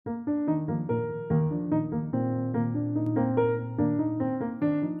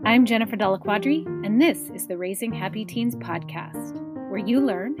I'm Jennifer Della Quadri, and this is the Raising Happy Teens podcast, where you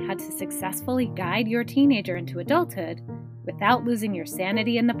learn how to successfully guide your teenager into adulthood without losing your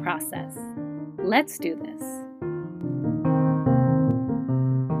sanity in the process. Let's do this.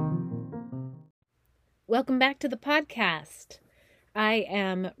 Welcome back to the podcast. I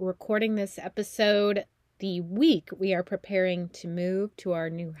am recording this episode the week we are preparing to move to our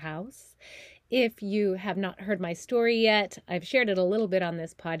new house. If you have not heard my story yet, I've shared it a little bit on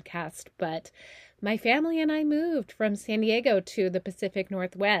this podcast, but my family and I moved from San Diego to the Pacific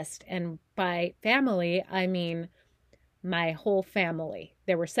Northwest. And by family, I mean my whole family.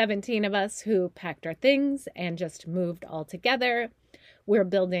 There were 17 of us who packed our things and just moved all together. We're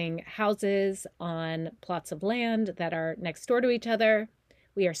building houses on plots of land that are next door to each other.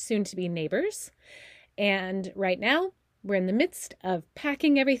 We are soon to be neighbors. And right now, we're in the midst of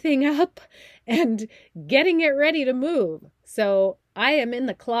packing everything up and getting it ready to move. So I am in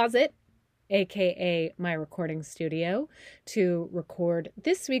the closet, aka my recording studio, to record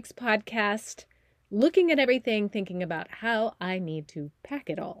this week's podcast, looking at everything, thinking about how I need to pack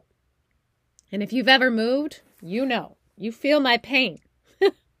it all. And if you've ever moved, you know, you feel my pain.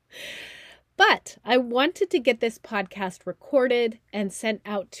 But I wanted to get this podcast recorded and sent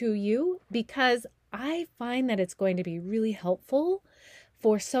out to you because I find that it's going to be really helpful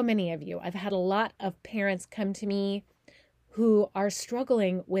for so many of you. I've had a lot of parents come to me who are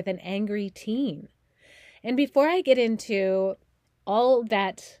struggling with an angry teen. And before I get into all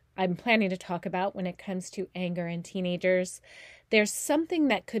that I'm planning to talk about when it comes to anger in teenagers, there's something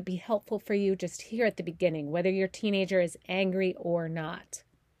that could be helpful for you just here at the beginning, whether your teenager is angry or not.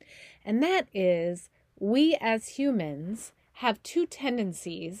 And that is, we as humans have two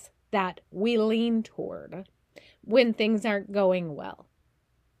tendencies that we lean toward when things aren't going well.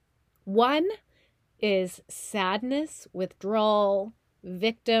 One is sadness, withdrawal,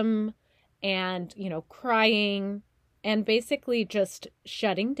 victim, and, crying, and basically just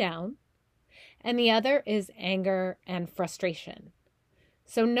shutting down. And the other is anger and frustration.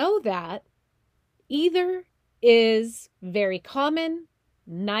 So know that either is very common,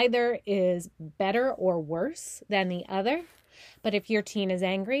 neither is better or worse than the other. But if your teen is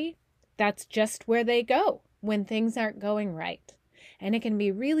angry, that's just where they go when things aren't going right. And it can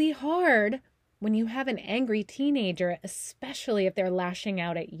be really hard when you have an angry teenager, especially if they're lashing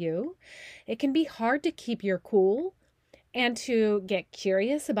out at you. It can be hard to keep your cool and to get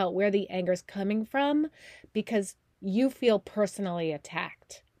curious about where the anger is coming from because you feel personally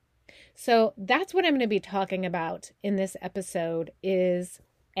attacked. So that's what I'm going to be talking about in this episode is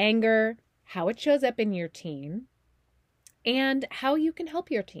anger, how it shows up in your teen, and how you can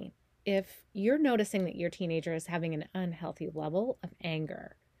help your teen if you're noticing that your teenager is having an unhealthy level of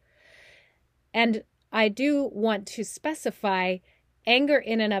anger. And I do want to specify anger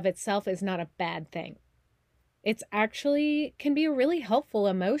in and of itself is not a bad thing. It's actually can be a really helpful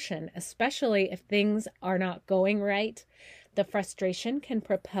emotion, especially if things are not going right. The frustration can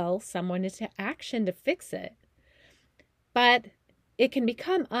propel someone into action to fix it. But it can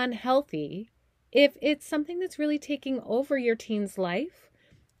become unhealthy if it's something that's really taking over your teen's life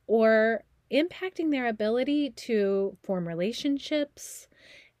or impacting their ability to form relationships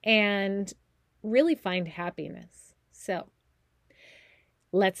and really find happiness. So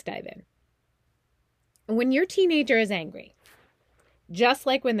let's dive in. When your teenager is angry, just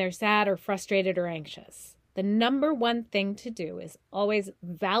like when they're sad or frustrated or anxious, the number one thing to do is always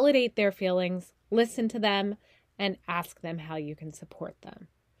validate their feelings, listen to them, and ask them how you can support them.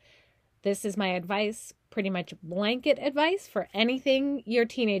 This is my advice, pretty much blanket advice for anything your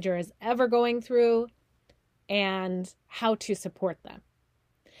teenager is ever going through and how to support them.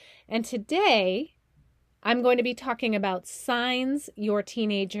 And today, I'm going to be talking about signs your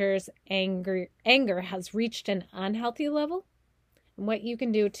teenager's anger has reached an unhealthy level and what you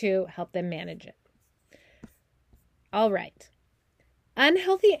can do to help them manage it. All right.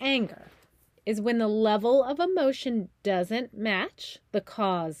 Unhealthy anger is when the level of emotion doesn't match the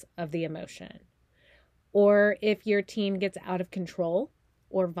cause of the emotion, or if your teen gets out of control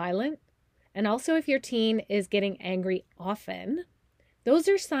or violent, and also if your teen is getting angry often. Those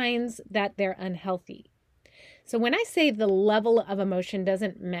are signs that they're unhealthy. So when I say the level of emotion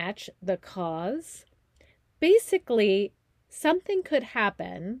doesn't match the cause, basically something could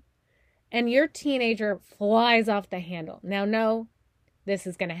happen and your teenager flies off the handle. Now, no, this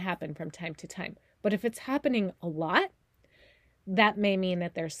is going to happen from time to time. But if it's happening a lot, that may mean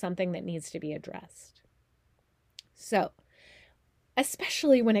that there's something that needs to be addressed. So,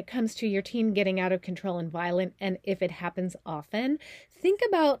 especially when it comes to your teen getting out of control and violent, and if it happens often, think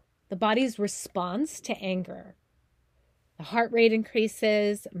about the body's response to anger. The heart rate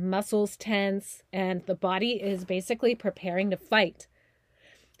increases, muscles tense, and the body is basically preparing to fight.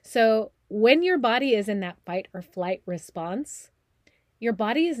 So when your body is in that fight or flight response, your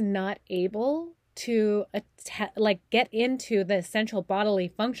body is not able to get into the essential bodily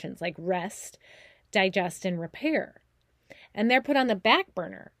functions like rest, digest, and repair. And they're put on the back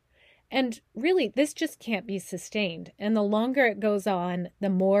burner. And really, this just can't be sustained. And the longer it goes on,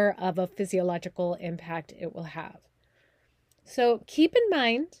 the more of a physiological impact it will have. So keep in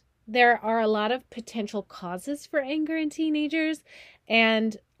mind, there are a lot of potential causes for anger in teenagers.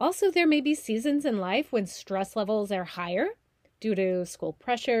 And also there may be seasons in life when stress levels are higher due to school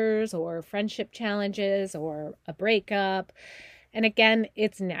pressures or friendship challenges or a breakup. And again,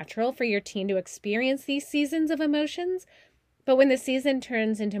 it's natural for your teen to experience these seasons of emotions. But when the season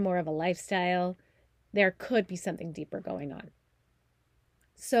turns into more of a lifestyle, there could be something deeper going on.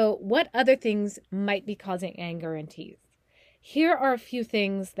 So what other things might be causing anger in teens? Here are a few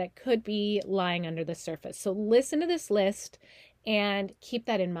things that could be lying under the surface. So listen to this list and keep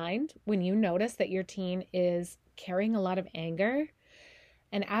that in mind when you notice that your teen is carrying a lot of anger,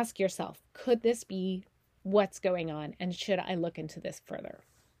 and ask yourself, could this be what's going on? And should I look into this further?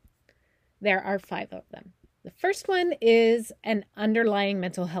 There are 5 of them. The first one is an underlying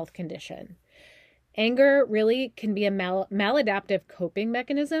mental health condition. Anger really can be a maladaptive coping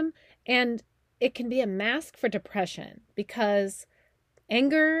mechanism, and it can be a mask for depression because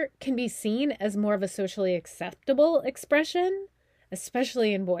anger can be seen as more of a socially acceptable expression,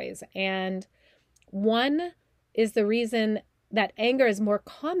 especially in boys. And one is the reason that anger is more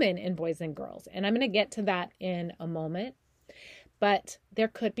common in boys than girls. And I'm going to get to that in a moment. But there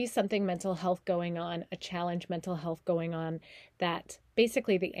could be something mental health going on, a challenge mental health going on that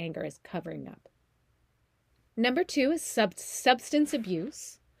basically the anger is covering up. Number 2 is substance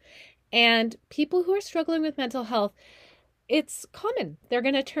abuse. And people who are struggling with mental health, it's common. They're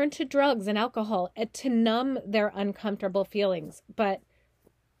going to turn to drugs and alcohol to numb their uncomfortable feelings. But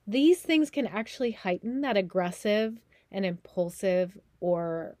these things can actually heighten that aggressive and impulsive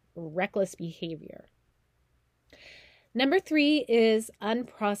or reckless behavior. Number 3 is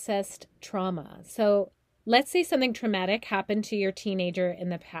unprocessed trauma. So let's say something traumatic happened to your teenager in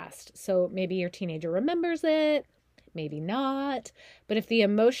the past. So maybe your teenager remembers it, maybe not. But if the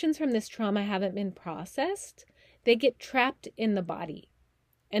emotions from this trauma haven't been processed, they get trapped in the body.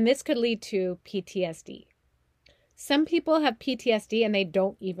 And this could lead to PTSD. Some people have PTSD and they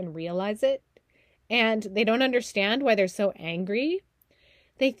don't even realize it. And they don't understand why they're so angry.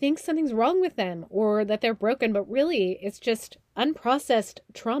 They think something's wrong with them or that they're broken, but really it's just unprocessed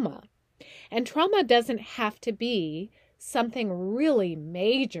trauma. And trauma doesn't have to be something really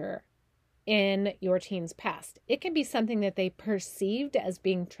major in your teen's past. It can be something that they perceived as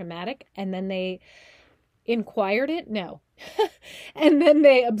being traumatic and then they inquired it, and then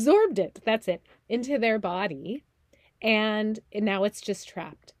they absorbed it, that's it, into their body. And now it's just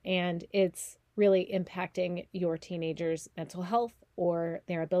trapped and it's really impacting your teenager's mental health or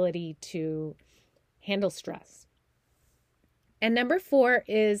their ability to handle stress. And number 4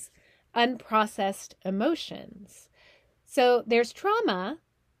 is unprocessed emotions. So there's trauma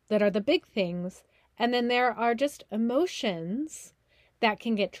that are the big things, and then there are just emotions that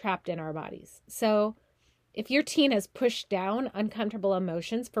can get trapped in our bodies. So if your teen has pushed down uncomfortable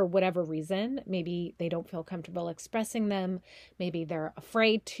emotions for whatever reason, maybe they don't feel comfortable expressing them, maybe they're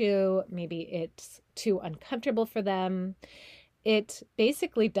afraid to, maybe it's too uncomfortable for them, it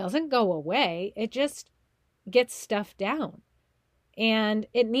basically doesn't go away. It just gets stuffed down. And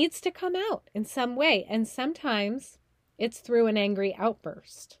it needs to come out in some way. And sometimes it's through an angry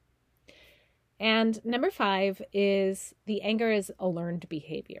outburst. And number 5 is the anger is a learned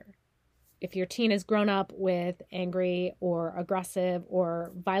behavior. If your teen has grown up with angry or aggressive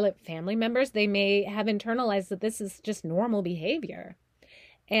or violent family members, they may have internalized that this is just normal behavior.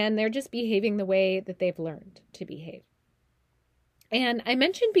 And they're just behaving the way that they've learned to behave. And I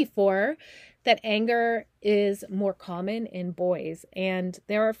mentioned before that anger is more common in boys, and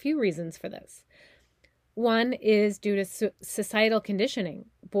there are a few reasons for this. One is due to societal conditioning.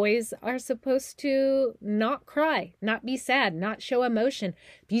 Boys are supposed to not cry, not be sad, not show emotion,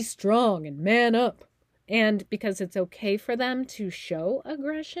 be strong and man up. And because it's okay for them to show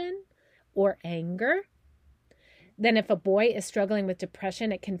aggression or anger, then if a boy is struggling with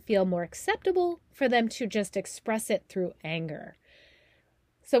depression, it can feel more acceptable for them to just express it through anger.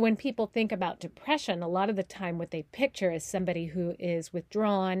 So when people think about depression, a lot of the time what they picture is somebody who is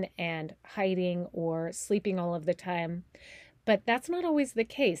withdrawn and hiding or sleeping all of the time. But that's not always the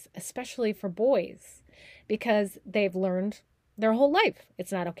case, especially for boys, because they've learned their whole life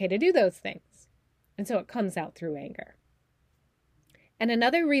it's not okay to do those things. And so it comes out through anger. And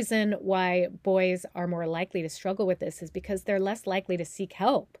another reason why boys are more likely to struggle with this is because they're less likely to seek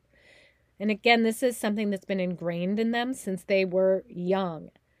help. And again, this is something that's been ingrained in them since they were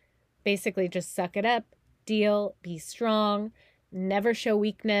young. Basically, just suck it up, deal, be strong, never show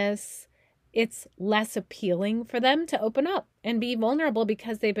weakness. It's less appealing for them to open up and be vulnerable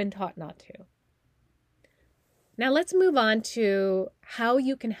because they've been taught not to. Now let's move on to how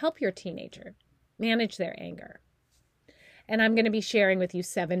you can help your teenager manage their anger. And I'm going to be sharing with you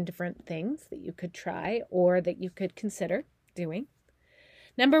 7 different things that you could try or that you could consider doing.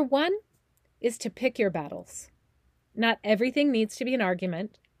 Number 1 is to pick your battles. Not everything needs to be an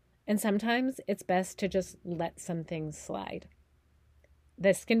argument, and sometimes it's best to just let some things slide.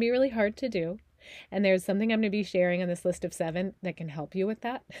 This can be really hard to do, and there's something I'm going to be sharing on this list of 7 that can help you with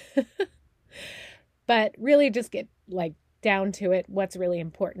that. But really just get down to it, what's really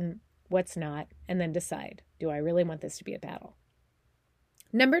important, what's not, and then decide, do I really want this to be a battle?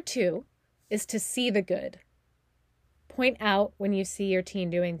 Number 2 is to see the good. Point out when you see your teen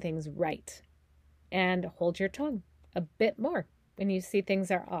doing things right, and hold your tongue a bit more when you see things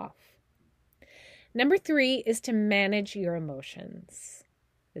are off. Number 3 is to manage your emotions.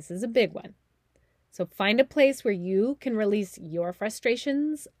 This is a big one. So find a place where you can release your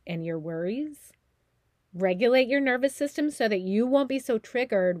frustrations and your worries. Regulate your nervous system so that you won't be so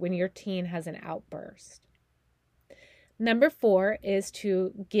triggered when your teen has an outburst. Number 4 is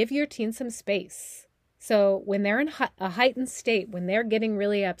to give your teen some space. So when they're in a heightened state, when they're getting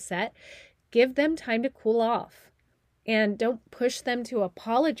really upset, give them time to cool off. And don't push them to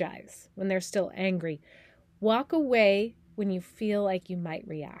apologize when they're still angry. Walk away when you feel like you might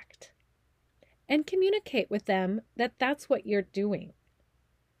react. And communicate with them that that's what you're doing,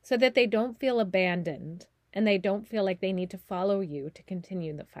 so that they don't feel abandoned and they don't feel like they need to follow you to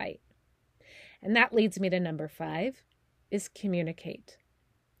continue the fight. And that leads me to number 5, is communicate.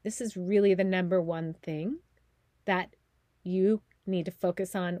 This is really the number 1 thing that you need to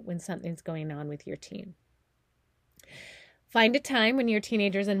focus on when something's going on with your teen. Find a time when your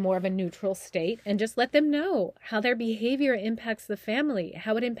teenager's in more of a neutral state and just let them know how their behavior impacts the family,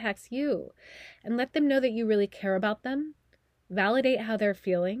 how it impacts you, and let them know that you really care about them. Validate how they're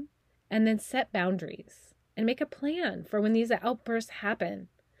feeling, and then set boundaries and make a plan for when these outbursts happen.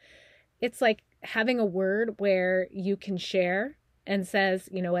 It's like having a word where you can share and says,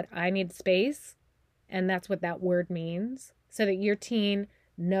 you know what, I need space, and that's what that word means, so that your teen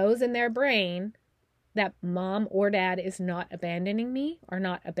knows in their brain that mom or dad is not abandoning me or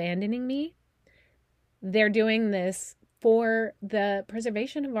not abandoning me. They're doing this for the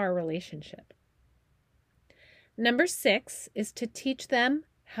preservation of our relationship. Number 6 is to teach them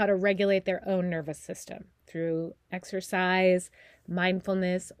how to regulate their own nervous system through exercise,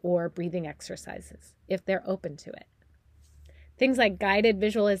 mindfulness, or breathing exercises, if they're open to it. Things like guided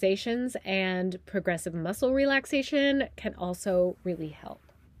visualizations and progressive muscle relaxation can also really help.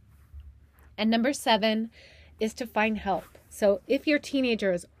 And number 7 is to find help. So if your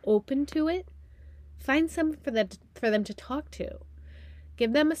teenager is open to it, find someone for them to talk to.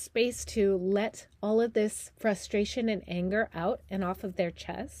 Give them a space to let all of this frustration and anger out and off of their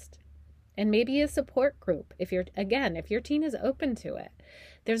chest. And maybe a support group if your teen is open to it.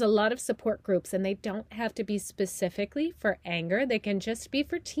 There's a lot of support groups, and they don't have to be specifically for anger. They can just be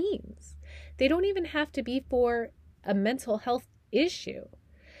for teens. They don't even have to be for a mental health issue.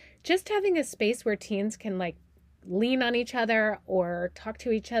 Just having a space where teens can lean on each other or talk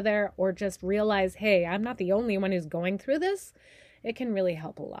to each other or just realize, hey, I'm not the only one who's going through this, it can really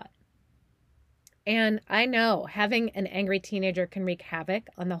help a lot. And I know having an angry teenager can wreak havoc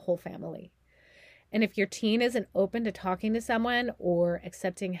on the whole family. And if your teen isn't open to talking to someone or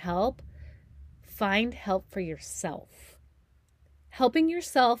accepting help, find help for yourself. Helping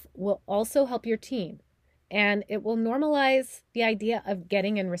yourself will also help your teen, and it will normalize the idea of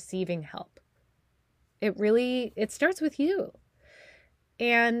getting and receiving help. It starts with you.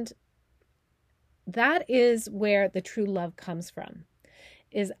 And that is where the true love comes from,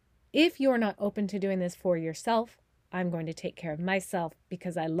 is if you're not open to doing this for yourself, I'm going to take care of myself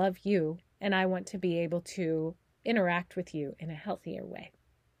because I love you and I want to be able to interact with you in a healthier way.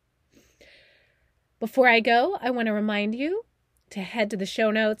 Before I go, I want to remind you to head to the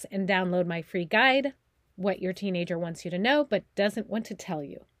show notes and download my free guide, What Your Teenager Wants You to Know But Doesn't Want to Tell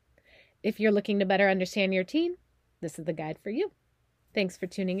You. If you're looking to better understand your teen, this is the guide for you. Thanks for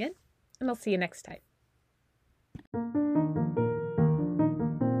tuning in, and I'll see you next time.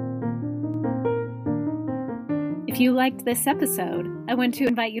 If you liked this episode, I want to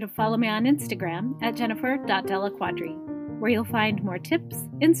invite you to follow me on Instagram at jennifer.delaquadri, where you'll find more tips,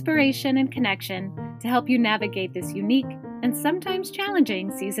 inspiration, and connection to help you navigate this unique and sometimes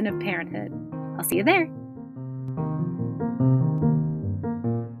challenging season of parenthood. I'll see you there.